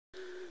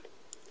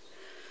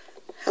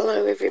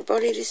Hello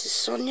everybody, this is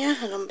Sonia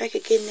and I'm back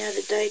again now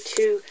today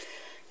to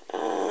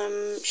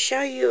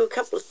show you a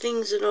couple of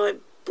things that I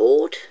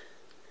bought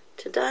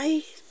today.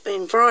 It's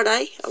been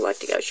Friday, I like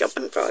to go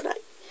shopping Friday.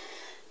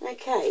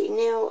 Okay,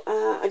 now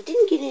I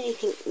didn't get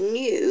anything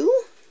new.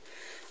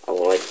 Oh,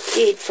 well, I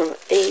did from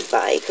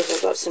eBay because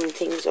I got some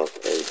things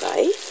off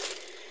eBay.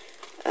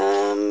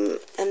 And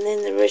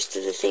then the rest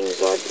of the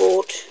things I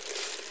bought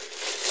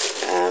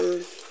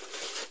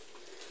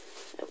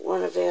at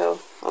one of our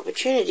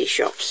opportunity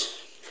shops.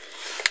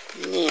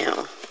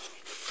 Now,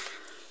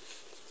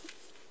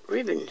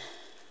 ribbon,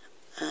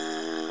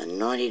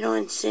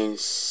 99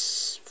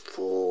 cents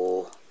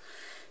for a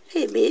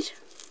fair bit,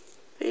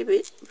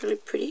 really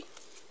pretty,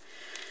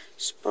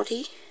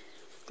 spotty,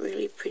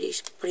 really pretty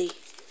spotty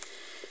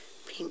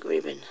pink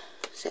ribbon,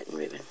 satin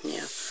ribbon.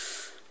 Now,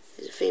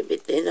 there's a fair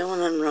bit there, don't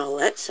want to unroll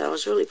that, so I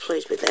was really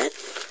pleased with that.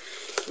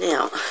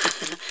 Now,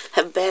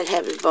 have a bad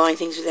habit of buying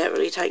things without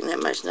really taking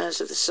that much notice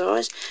of the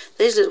size.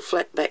 These little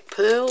flat back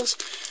pearls,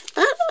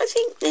 but I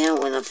think now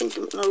when I look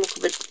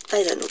at it,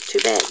 they don't look too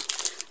bad.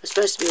 They're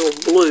supposed to be all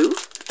blue,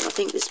 and I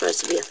think there's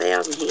supposed to be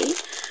 1,000 here,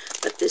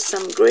 but there's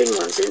some green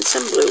ones and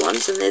some blue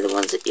ones, and they're the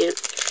ones that you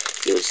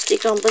would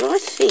stick on. But I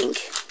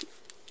think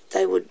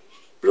they would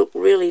look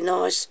really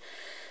nice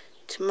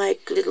to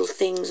make little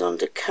things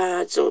onto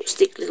cards or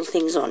stick little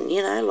things on,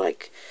 you know,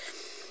 like...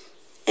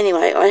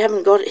 Anyway, I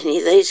haven't got any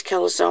of these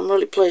colours, so I'm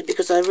really pleased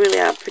because they really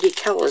are pretty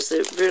colours.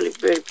 They're really,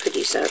 very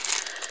pretty. So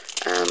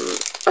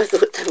I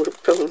thought they were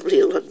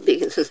probably a lot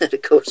bigger than that,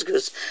 of course,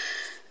 because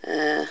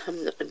I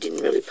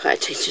didn't really pay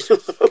attention to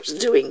what I was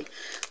doing.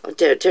 I'm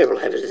terrible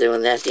habit of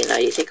doing that. You know,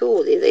 you think,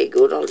 oh, they're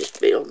good. I'll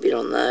bid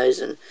on those.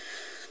 And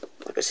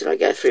like I said, I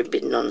go through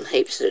bidding on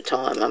heaps at a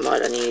time. I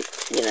might only,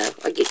 you know,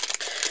 I get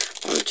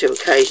one or two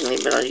occasionally,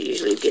 but I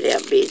usually get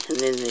outbid. And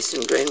then there's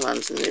some green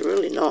ones, and they're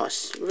really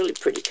nice, really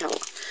pretty colour.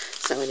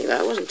 So anyway,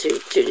 I wasn't too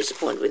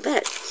disappointed with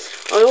that.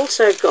 I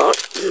also got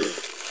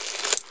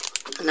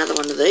another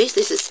one of these.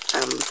 This is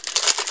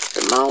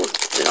the mould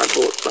that I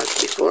bought like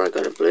before. I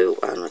got a blue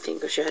one. I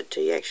think I showed it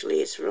to you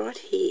actually. It's right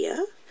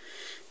here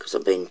because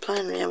I've been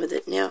playing around with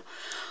it. Now,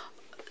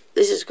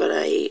 this has got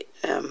a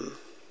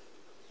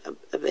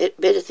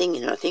better thing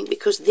in it, I think,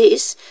 because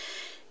this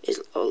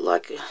is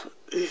like...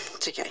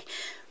 it's okay.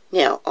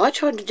 Now, I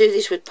tried to do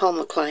this with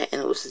polymer clay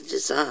and it was a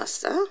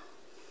disaster.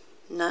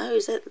 No,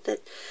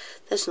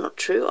 that's not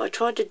true. I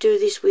tried to do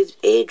this with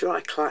air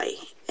dry clay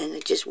and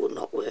it just would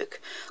not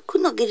work.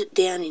 Could not get it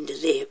down into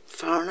there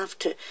far enough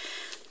for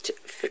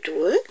it to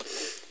work.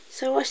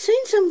 So I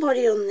seen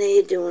somebody on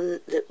there doing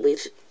that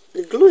with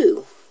the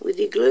glue. With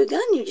your glue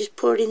gun, you just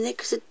pour it in there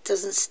because it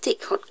doesn't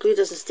stick. Hot glue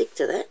doesn't stick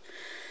to that.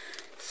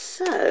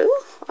 So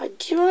I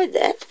tried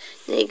that.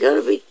 Now you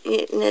got to be,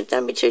 now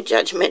don't be too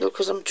judgmental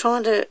because I'm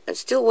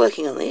still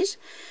working on this.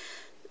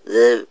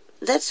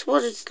 That's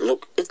what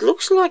it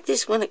looks like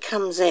this when it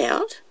comes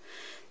out.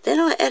 Then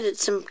I added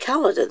some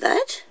colour to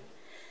that,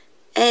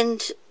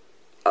 and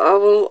I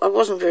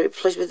wasn't very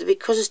pleased with it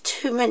because it's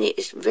too many.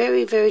 It's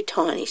very, very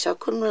tiny, so I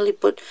couldn't really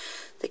put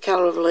the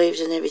colour of leaves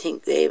and everything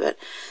there. But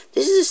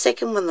this is the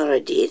second one that I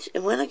did,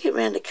 and when I get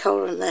round to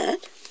colouring that,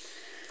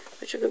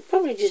 which I could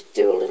probably just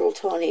do a little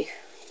tiny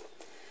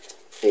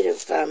bit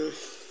of,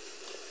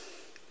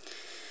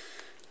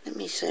 let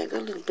me see, I've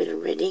got a little bit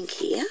of red ink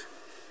here.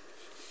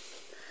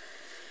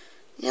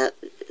 Now,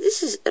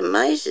 this has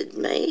amazed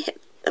me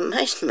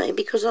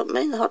because I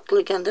mean the hot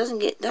glue gun don't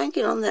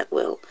get on that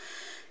well,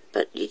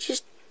 but you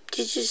just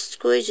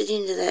squeeze it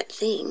into that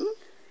thing,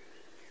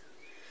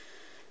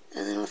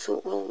 and then I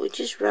thought, well, we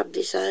just rub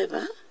this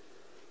over,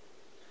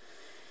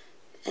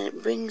 and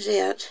it brings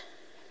out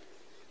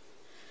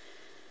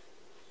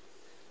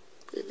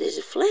that there's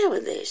a flower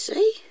there.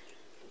 See,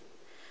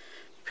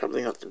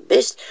 probably not the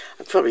best.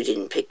 I probably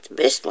didn't pick the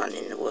best one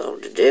in the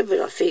world to do, but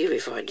I figure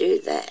if I do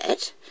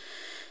that.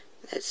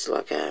 It's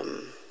like a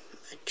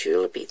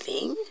tulipy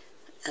thing,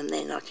 and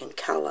then I can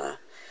colour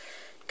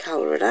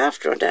it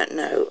after. I don't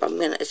know.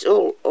 It's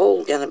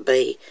all gonna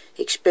be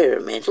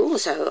experimental,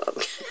 so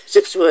I'm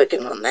just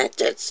working on that.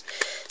 That's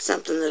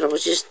something that I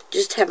was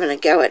just having a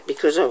go at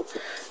because I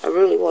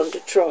really wanted to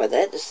try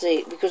that to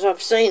see, because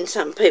I've seen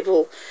some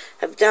people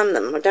have done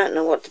them. I don't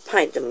know what to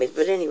paint them with,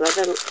 but anyway,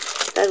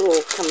 that'll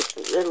all come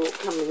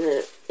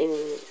in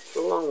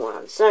the long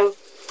run. So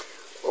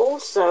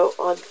also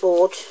I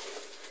bought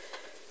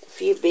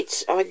few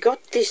bits. I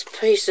got this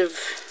piece of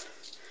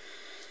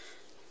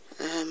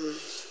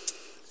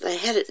they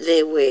had it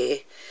there where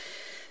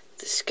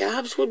the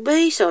scarves would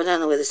be, so I don't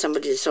know whether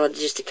somebody decided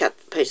just to cut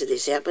a piece of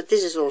this out, but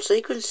this is all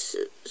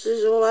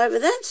sequences all over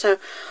that, so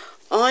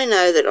I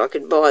know that I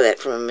could buy that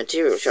from a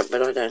material shop,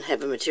 but I don't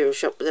have a material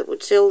shop that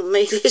would sell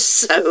me this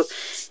so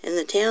in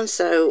the town,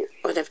 so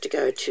I'd have to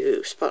go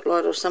to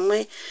Spotlight or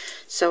somewhere.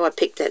 So I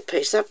picked that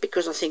piece up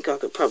because I think I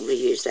could probably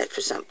use that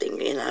for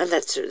something, you know.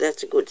 That's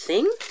a good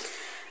thing.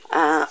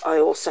 I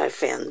also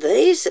found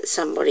these that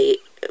somebody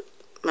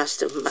must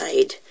have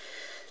made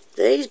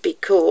these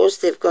because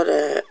they've got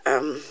a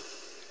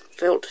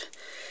felt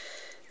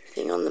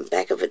thing on the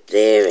back of it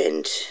there,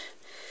 and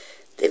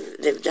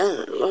they've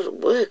done a lot of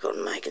work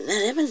on making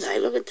that, haven't they?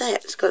 Look at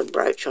that. It's got a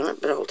brooch on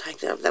it, but I'll take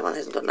that off. That one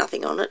hasn't got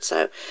nothing on it.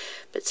 So,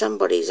 but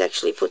somebody's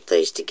actually put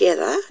these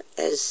together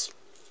as,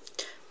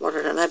 what,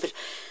 I don't know, but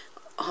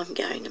I'm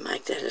going to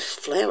make that a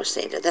flower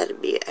centre.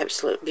 That'd be an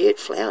absolute beaut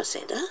flower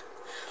centre.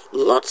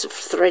 Lots of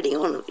threading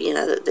on, you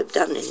know, that they've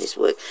done in this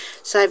work.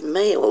 Saved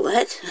me all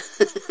that.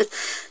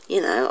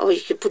 You know, or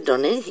you could put it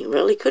on anything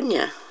really, couldn't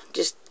you?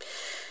 Just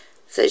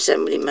so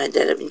somebody made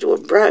that up into a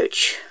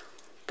brooch.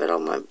 But I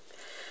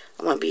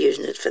won't be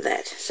using it for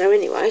that. So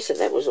anyway, so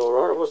that was all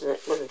right. I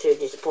wasn't too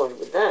disappointed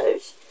with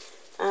those.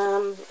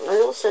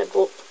 I also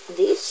bought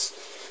this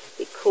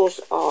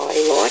because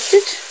I liked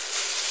it.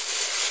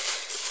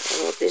 I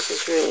thought this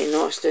is a really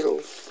nice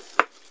little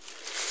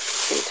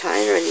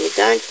container, and you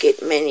don't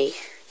get many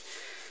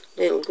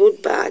little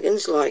good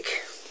bargains.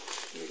 Like,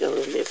 you've got a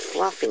little bit of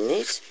fluff in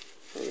this,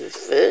 a little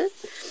fur.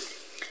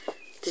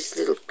 This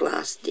little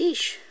glass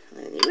dish,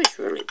 and it was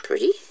really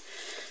pretty.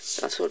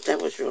 So I thought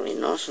that was really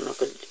nice, and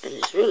and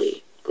it's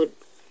really good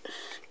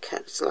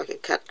cut. It's like a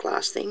cut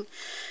glass thing.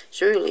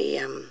 It's really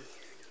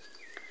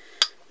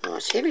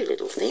nice, heavy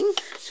little thing.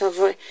 So if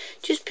I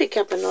just pick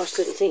up a nice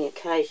little thing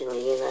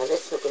occasionally, you know,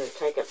 that's not going to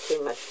take up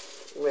too much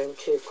room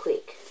too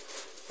quick.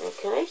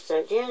 Okay,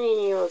 so down in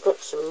here I've got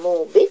some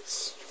more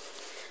bits.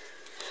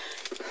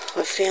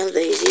 I found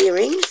these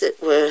earrings that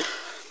were,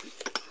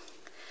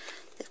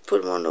 they've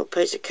put them onto a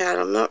piece of card.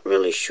 I'm not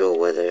really sure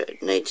whether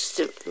it needs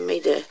for me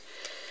to,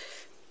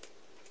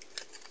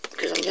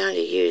 because I'm going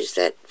to use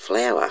that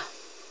flower.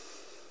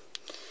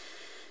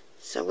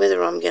 So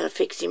whether I'm going to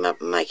fix him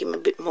up and make him a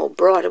bit more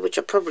brighter, which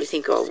I probably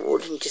think I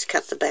would, and just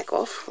cut the back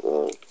off,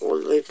 or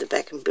leave the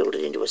back and build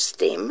it into a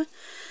stem.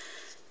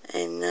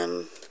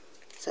 And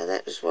so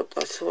that was what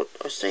I thought.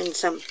 I've seen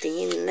something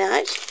in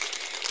that.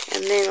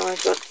 And then I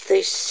got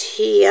this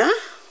here,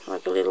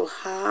 like a little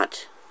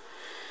heart,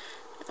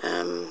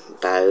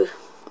 bow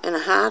and a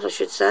heart, I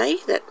should say.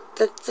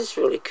 That's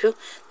really cool.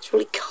 It's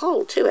really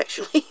cold too,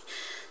 actually.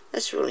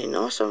 That's really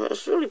nice. I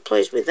was really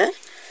pleased with that.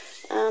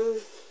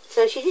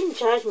 So she didn't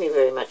charge me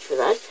very much for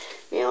that.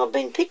 Now, I've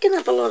been picking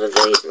up a lot of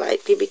these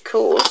lately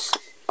because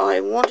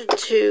I wanted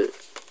to,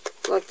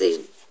 like these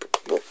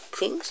book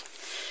things,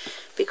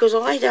 because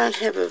I don't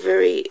have a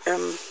very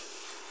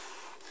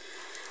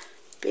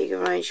big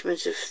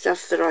arrangements of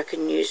stuff that I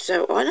can use.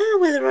 So I don't know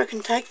whether I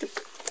can take the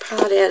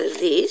part out of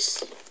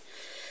this,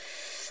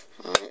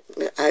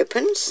 it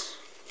opens,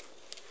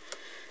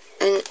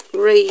 and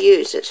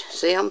reuse it.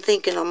 See, I'm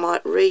thinking I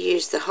might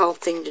reuse the whole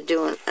thing to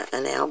do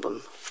an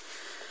album.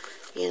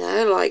 You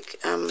know, like,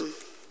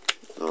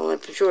 well,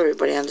 I'm sure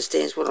everybody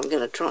understands what I'm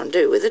going to try and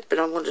do with it, but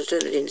I want to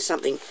turn it into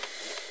something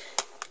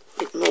a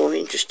bit more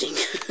interesting.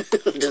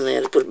 I don't know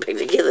how to put it back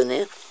together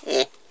now.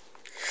 Yeah.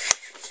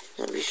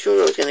 I'll be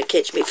sure I was going to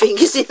catch my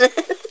fingers in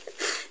that.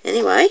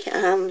 Anyway,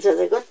 so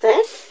they got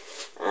that.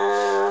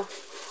 I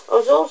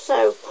was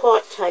also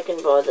quite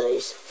taken by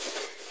these.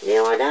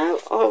 Now, I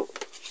don't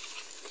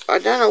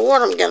know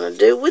what I'm going to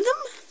do with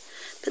them,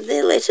 but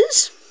they're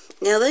letters.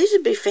 Now, these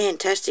would be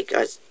fantastic,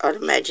 I'd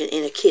imagine,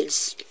 in a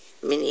kid's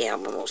mini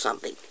album or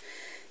something.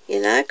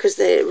 You know, because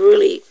they're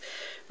really,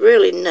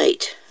 really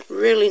neat.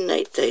 Really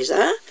neat, these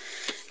are.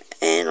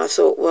 And I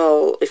thought,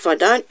 well, if I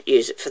don't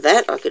use it for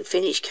that, I could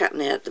finish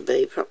cutting out the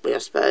bee properly, I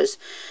suppose,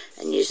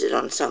 and use it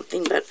on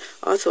something. But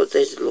I thought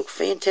these would look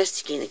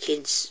fantastic in a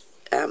kid's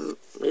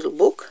little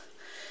book.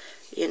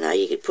 You know,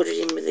 you could put it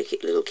in with the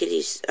little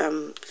kiddies'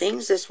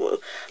 things. That's what,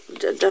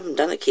 I haven't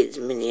done a kid's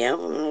mini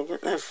album.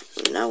 I've got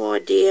no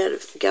idea how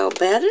to go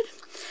about it.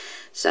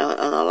 So,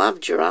 and I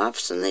love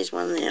giraffes, and there's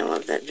one there, I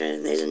love that.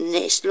 And there's a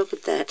nest, look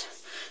at that.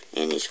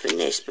 N is for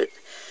nest, but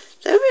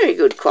they're very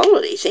good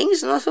quality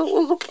things. And I thought,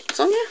 well, look,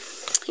 Sonia,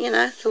 you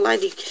know, the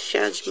lady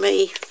charged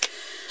me,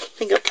 I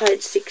think I paid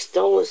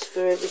 $6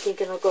 for everything,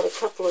 and I've got a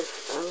couple of,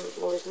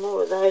 well, there's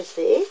more of those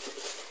there.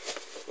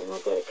 And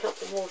I've got a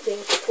couple more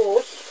things, of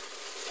course.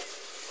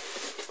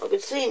 I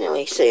could see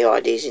nearly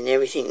CIDs in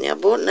everything. Now, I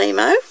bought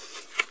Nemo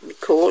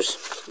because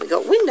we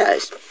got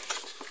windows.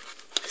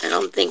 And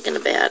I'm thinking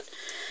about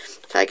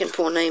taking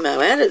poor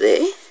Nemo out of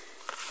there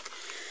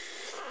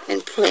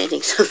and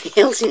planting something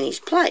else in his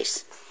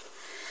place.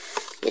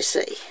 You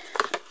see,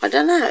 I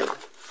don't know.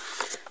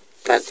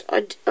 But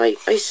I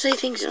see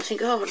things and I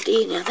think, oh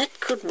dear, now that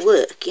could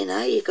work, you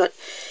know. You've got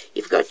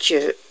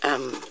your,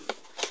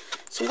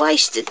 it's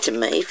wasted to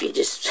me if you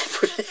just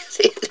put it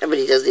there,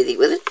 nobody does anything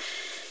with it.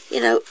 You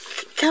know,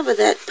 cover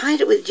that,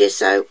 paint it with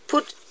gesso,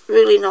 put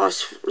really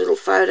nice little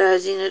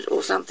photos in it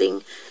or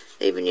something,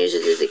 even use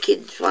it as a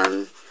kid's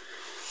one.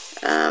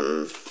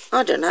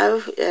 I don't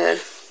know, I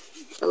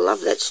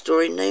love that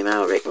story,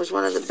 Nemo. I reckon it was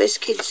one of the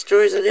best kids'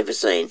 stories I'd ever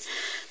seen.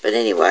 But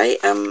anyway,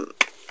 I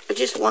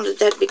just wanted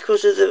that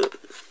because of the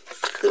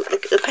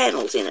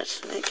panels in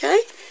it,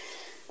 okay?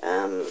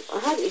 I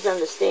hope you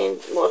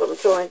understand what I'm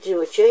trying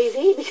to achieve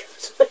here,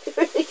 because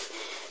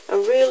I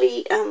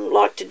really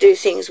like to do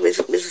things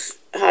with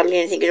hardly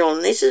anything at all.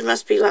 And this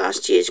must be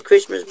last year's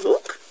Christmas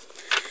book.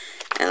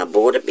 And I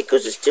bought it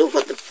because it's still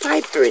got the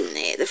paper in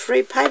there, the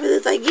free paper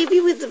that they give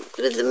you with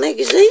the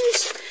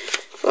magazines.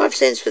 5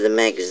 cents for the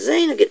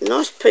magazine. I get a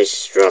nice piece of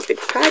striped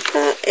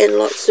paper and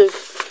lots of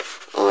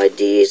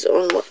ideas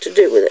on what to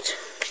do with it.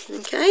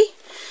 Okay,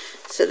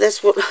 so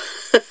that's what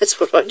that's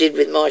what I did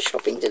with my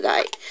shopping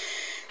today.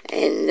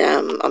 And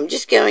I'm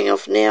just going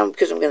off now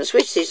because I'm going to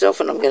switch this off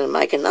and I'm going to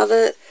make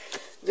another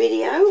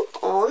video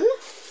on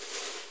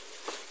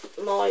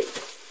my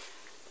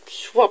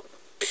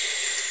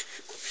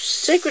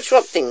secret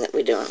swap thing that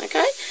we're doing.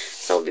 Okay,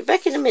 so I'll be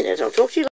back in a minute. I'll talk to you later.